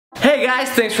Hey guys,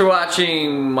 thanks for watching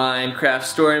Minecraft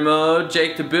Story Mode.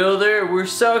 Jake the Builder. We're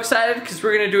so excited because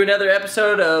we're going to do another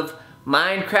episode of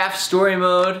Minecraft Story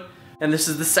Mode. And this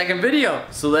is the second video,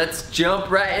 so let's jump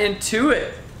right into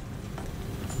it.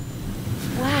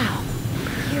 Wow,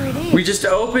 here it is. We just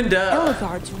opened up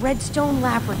Ellegaard's redstone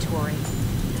laboratory.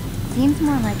 Seems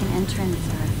more like an entrance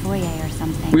or a foyer or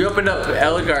something. We opened up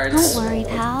Ellegaard's Don't worry,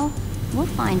 pal. We'll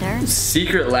find her.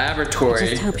 secret I laboratory.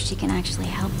 just hope she can actually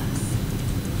help us.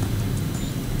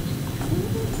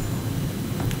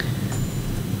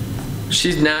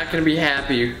 She's not going to be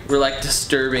happy. We're like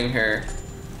disturbing her.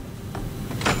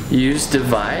 Use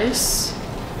device?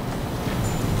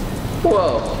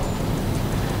 Whoa.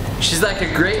 She's like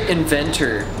a great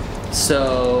inventor.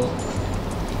 So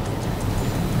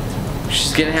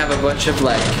she's going to have a bunch of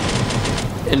like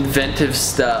inventive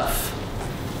stuff.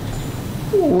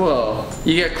 Whoa.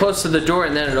 You get close to the door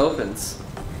and then it opens.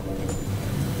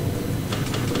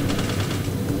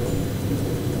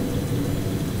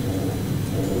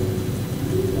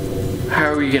 How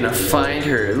are we gonna find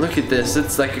her? Look at this,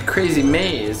 it's like a crazy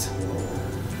maze.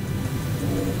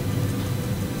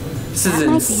 This is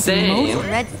insane. That might be the most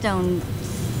redstone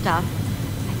stuff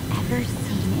I've ever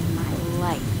seen in my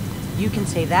life. You can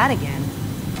say that again.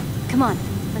 Come on,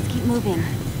 let's keep moving.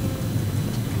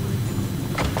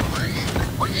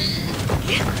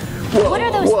 Whoa, What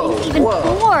are those things even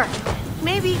for?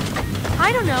 Maybe,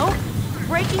 I don't know,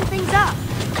 breaking things up,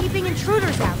 keeping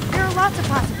intruders out. There are lots of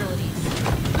possibilities.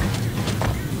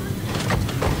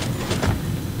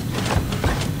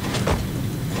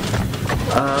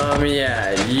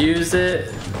 Yeah, use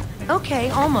it. Okay,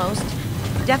 almost.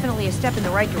 Definitely a step in the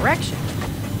right direction.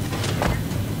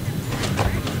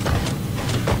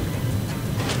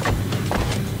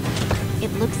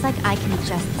 It looks like I can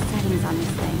adjust the settings on this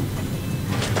thing.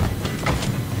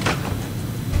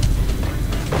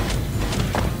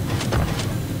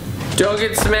 Don't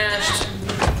get smashed.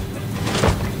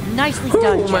 Nicely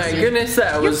done, Oh my Jesse. goodness,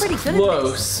 that You're was pretty good at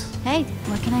close. Hey,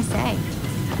 what can I say?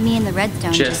 Me and the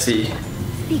redstone just Jesse.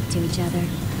 speak to each other.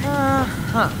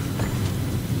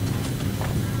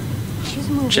 She's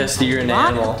moving Jesse, you're a an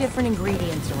lot animal. of different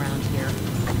ingredients around here.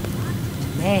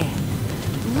 Man,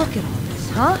 look at all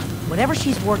this, huh? Whatever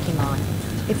she's working on.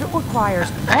 If it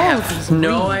requires I all of these have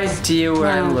no ingredients. idea what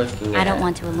I'm No, looking at. I don't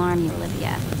want to alarm you,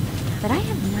 Olivia. But I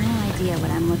have no idea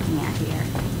what I'm looking at here.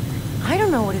 I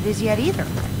don't know what it is yet either.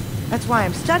 That's why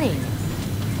I'm studying it.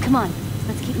 Come on,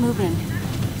 let's keep moving.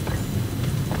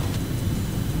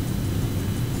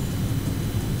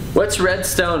 What's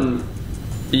redstone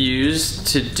used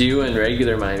to do in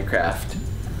regular Minecraft?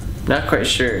 Not quite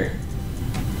sure.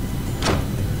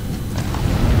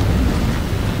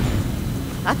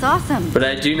 That's awesome. But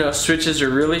I do know switches are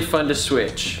really fun to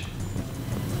switch.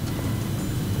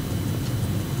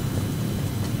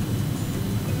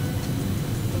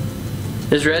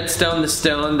 Is redstone the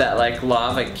stone that like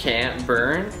lava can't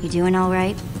burn? You doing all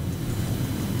right?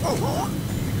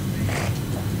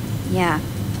 Yeah,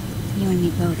 you and me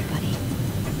both, buddy.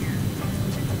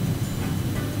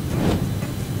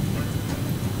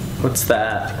 What's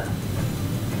that?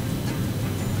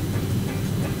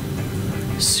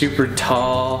 Super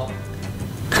tall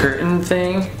curtain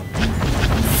thing.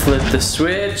 Flip the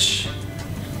switch.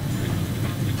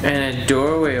 And a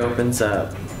doorway opens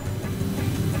up.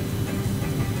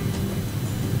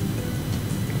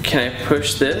 Can I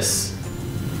push this?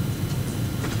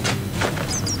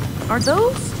 Are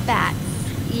those? Bats.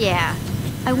 Yeah.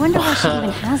 I wonder why she even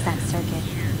has that circuit.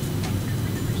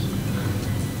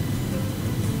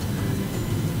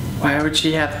 Why would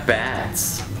she have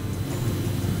bats?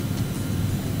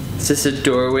 Is this a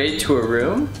doorway to a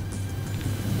room?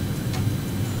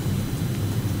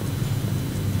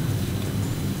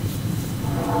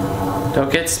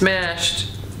 Don't get smashed.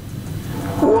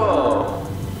 Whoa.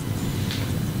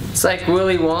 It's like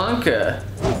Willy Wonka.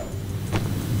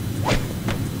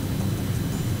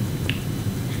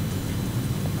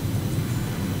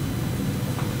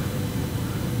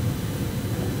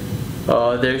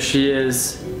 Oh, there she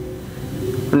is.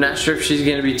 I'm not sure if she's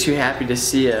gonna be too happy to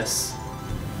see us.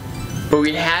 But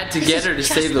we had to get her to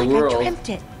save the world. I dreamt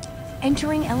it.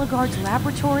 Entering Ellegaard's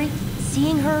laboratory,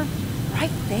 seeing her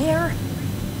right there.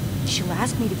 She'll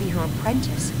ask me to be her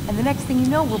apprentice, and the next thing you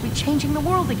know, we'll be changing the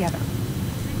world together.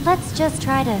 Let's just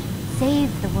try to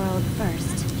save the world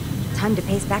first. Time to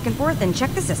pace back and forth and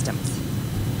check the systems.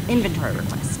 Inventory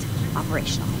request.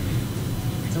 Operational.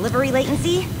 Delivery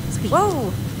latency. Speed.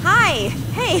 Whoa! Hi!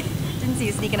 Hey! Didn't see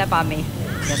you sneaking up on me.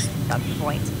 Just got the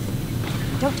point.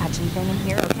 Don't touch anything in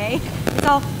here, okay? It's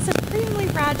all supremely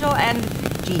fragile and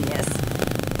genius.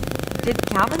 Did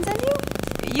Calvin send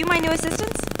you? You my new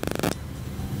assistants?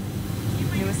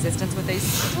 assistance with a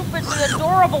stupidly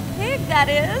adorable pig, that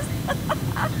is.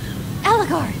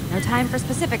 Ellegaard! No time for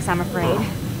specifics, I'm afraid.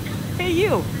 Hey,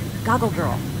 you! Goggle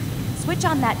girl. Switch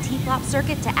on that T-flop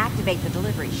circuit to activate the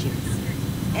delivery chutes.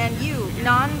 And you,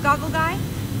 non-goggle guy?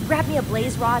 Grab me a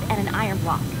blaze rod and an iron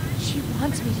block. She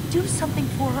wants me to do something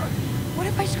for her. What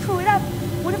if I screw it up?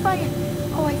 What if I...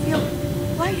 Oh, I feel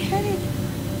lightheaded.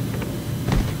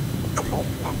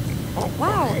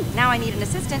 Wow, now I need an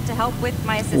assistant to help with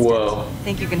my assistant. Whoa.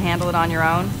 Think you can handle it on your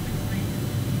own?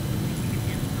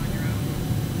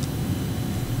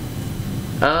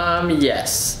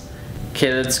 Yes.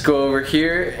 Okay, let's go over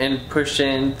here and push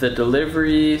in the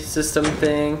delivery system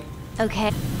thing.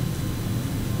 Okay.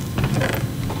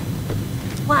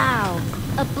 Wow,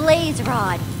 a blaze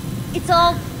rod. It's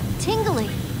all tingly.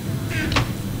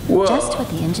 Whoa. Just what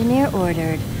the engineer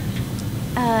ordered.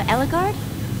 Ellegaard?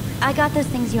 I got those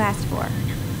things you asked for.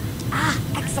 Ah,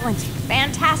 excellent.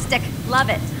 Fantastic. Love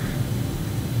it.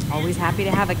 Always happy to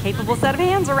have a capable set of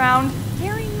hands around.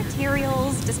 Carrying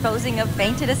materials, disposing of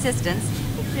fainted assistants.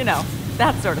 You know,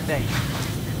 that sort of thing.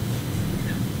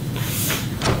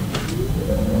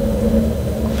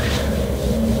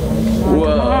 Whoa.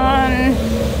 Come on.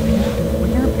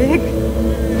 You're big.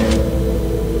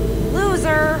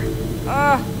 Loser.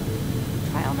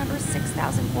 Trial number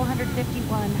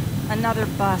 6,451. Another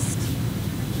bust.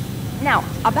 Now,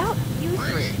 about you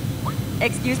three.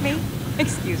 Excuse me?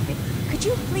 Excuse me. Could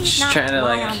you please She's not trying to,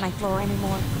 lie like, on my floor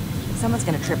anymore? Someone's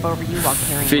gonna trip over you while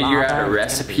carrying Figure lava. out a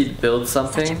recipe to build Such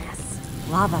a something. mess.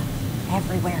 Lava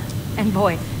everywhere. And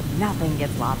boy, nothing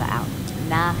gets lava out.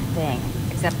 Nothing.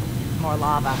 Except more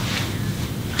lava.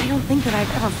 I don't think that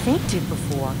I've ever fainted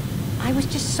before. I was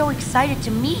just so excited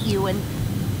to meet you and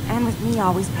with me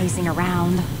always pacing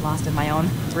around, lost in my own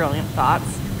brilliant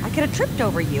thoughts, I could have tripped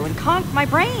over you and conked my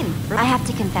brain. I have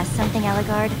to confess something,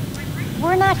 Ellegaard.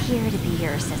 We're not here to be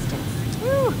your assistants.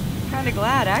 Whew, kinda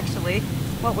glad, actually.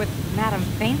 What with Madame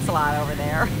Faints-a-Lot over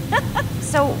there.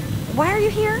 So, why are you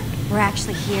here? We're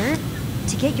actually here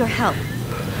to get your help.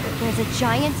 There's a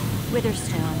giant wither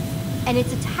storm, and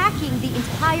it's attacking the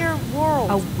entire world.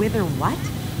 A wither what?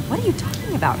 What are you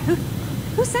talking about?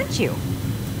 Who sent you?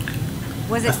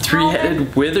 Was A it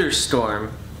three-headed wither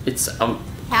storm. It's Calvin?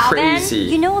 crazy.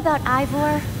 You know about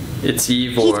Ivor? It's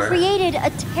He's Ivor. created a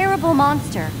terrible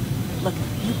monster. Look,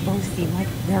 you both seem like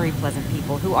very pleasant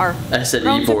people who are I said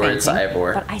prone to Ivor, it's fainting,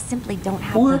 Ivor. But I simply don't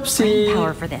have Whoopsie. the brain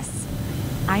power for this.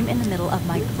 I'm in the middle of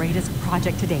my greatest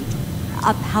project to date.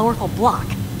 A powerful block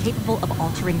capable of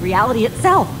altering reality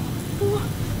itself. Ooh,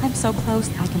 I'm so close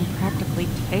I can practically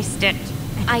taste it.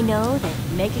 I know that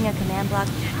making a command block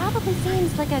probably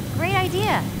seems like a great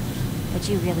idea, but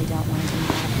you really don't want to do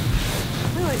that.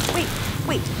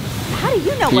 Wait. How do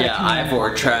you know what a Yeah, command Ivor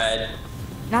block is? tried.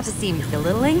 Not to seem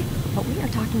belittling, but we are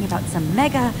talking about some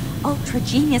mega, ultra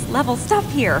genius level stuff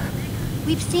here.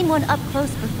 We've seen one up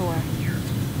close before.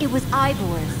 It was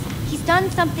Ivor's. He's done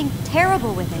something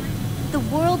terrible with it. The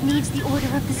world needs the Order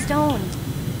of the Stone.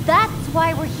 That's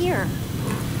why we're here.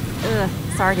 Ugh,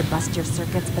 sorry to bust your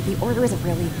circuits, but the Order isn't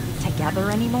really together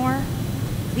anymore.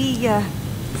 We,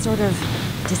 sort of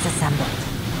disassembled.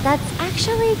 That's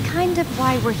actually kind of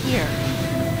why we're here.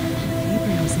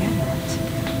 Gabriel's amulet.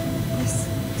 This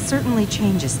certainly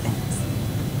changes things.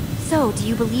 So, do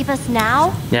you believe us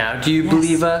now? Now, do you Yes.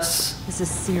 believe us? This is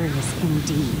serious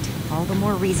indeed. All the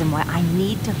more reason why I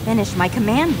need to finish my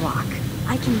command block.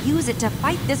 I can use it to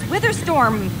fight this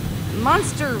Witherstorm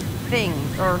monster thing,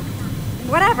 or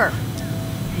whatever.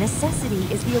 Necessity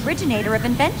is the originator of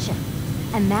invention.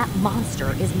 And that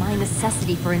monster is my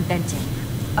necessity for inventing,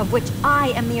 of which I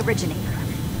am the originator.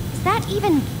 Is that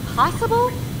even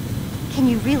possible? Can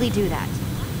you really do that?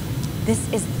 This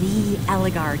is the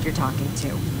Ellegaard you're talking to.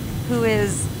 Who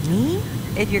is me,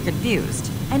 if you're confused.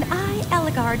 And I,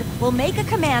 Ellegaard, will make a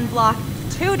command block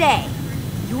today.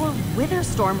 Your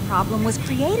Witherstorm problem was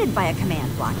created by a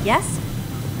command block, yes?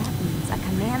 That means a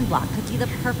command block could be the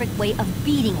perfect way of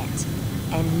beating it.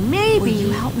 And maybe... Will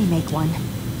you help me make one?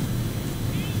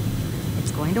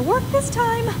 It's going to work this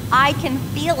time. I can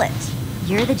feel it.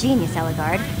 You're the genius,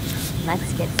 Ellegaard.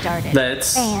 Let's get started.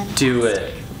 Let's do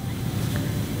it.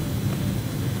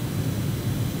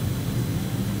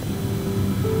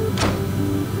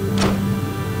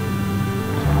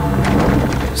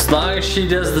 As long as she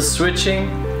does the switching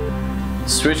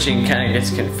kind of gets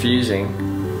confusing.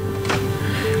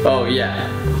 Oh yeah.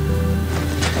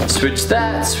 Switch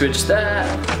that, switch that.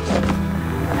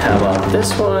 How about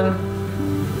this one?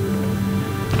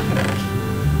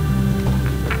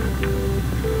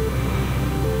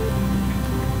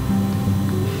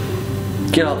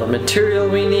 Get all the material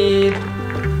we need.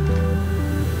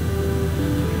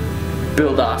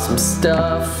 build awesome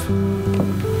stuff.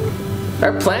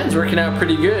 Our plan's working out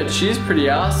pretty good. She's pretty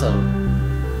awesome.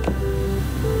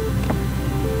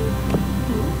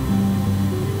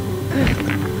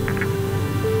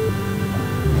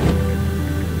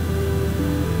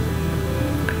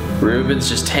 Ruben's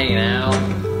just hanging out.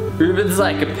 Ruben's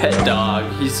like a pet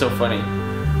dog. He's so funny.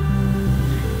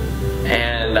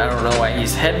 And I don't know why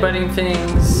he's headbutting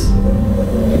things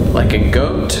like a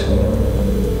goat.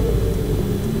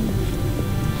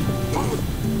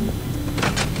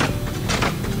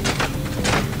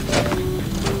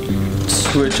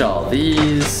 Switch all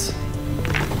these.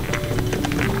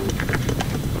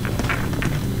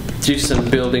 Do some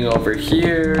building over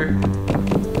here.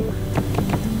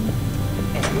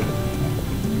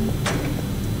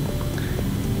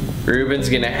 Ruben's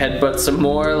gonna headbutt some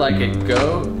more like a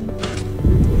goat.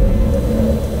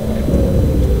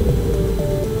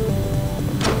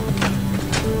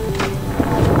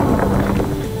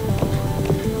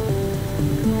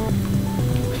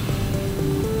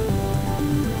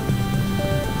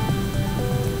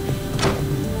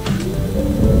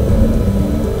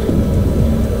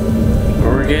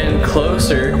 We're getting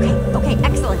closer. Okay,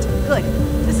 excellent. Good.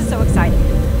 This is so exciting.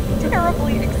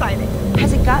 Terribly exciting.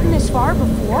 Has it gotten this far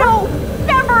before? No!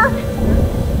 Never!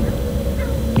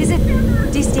 Is it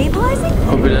destabilizing?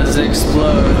 Hope it doesn't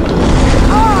explode.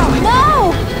 Oh,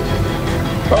 no!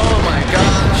 Oh my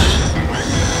gosh.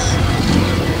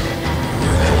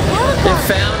 It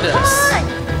found us.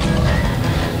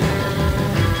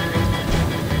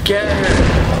 Get her.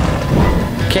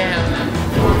 Can't.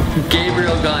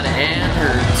 Gabriel gone and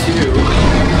her too.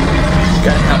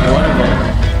 Gotta have one of them.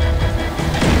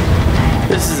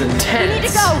 This is intense. We need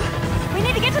to go. We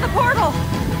need to get to the portal.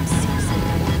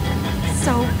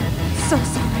 So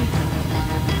sorry.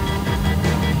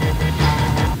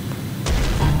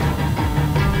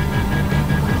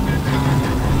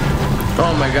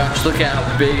 Oh my gosh, look at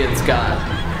how big it's got.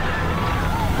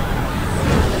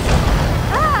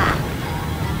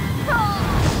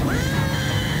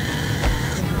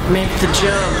 Make the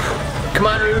jump. Come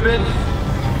on, Ruben.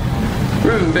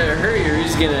 Ruben better hurry or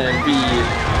he's gonna be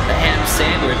a ham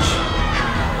sandwich.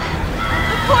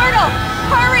 The portal!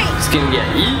 Hurry! He's gonna get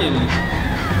eaten.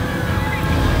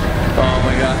 Oh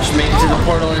my gosh, made it to the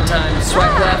portal in time.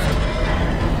 Swipe left.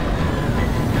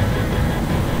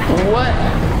 What?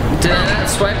 Did I not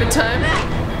swipe in time?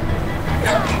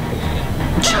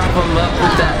 Chop him up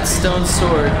with that stone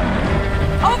sword.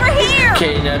 Over here!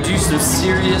 Okay, now do some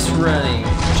serious running,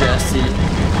 Jesse.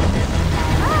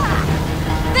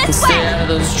 This Stay way! out of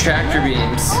those tractor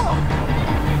beams.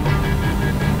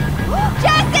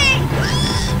 Jesse!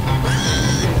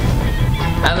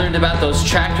 I learned about those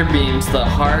tractor beams the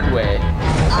hard way.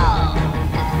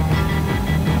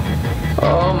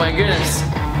 Oh my goodness.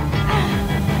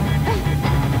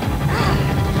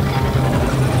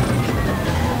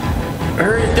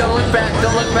 Hurry, don't look back,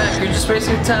 don't look back. You're just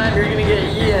wasting time, you're gonna get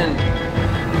eaten.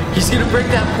 He's gonna break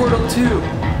that portal too.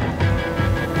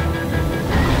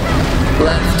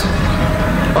 Left.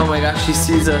 Oh my gosh, he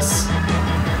sees us.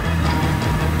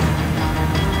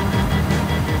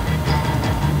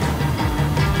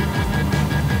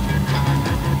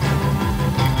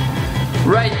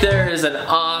 Right there is an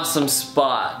awesome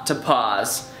spot to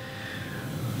pause.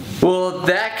 Well,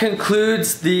 that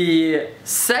concludes the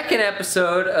second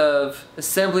episode of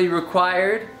Assembly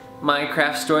Required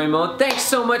Minecraft Story Mode. Thanks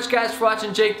so much, guys, for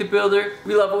watching Jake the Builder.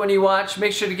 We love it when you watch.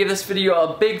 Make sure to give this video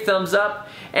a big thumbs up.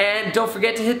 And don't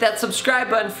forget to hit that subscribe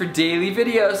button for daily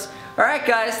videos. Alright,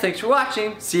 guys, thanks for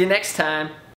watching. See you next time.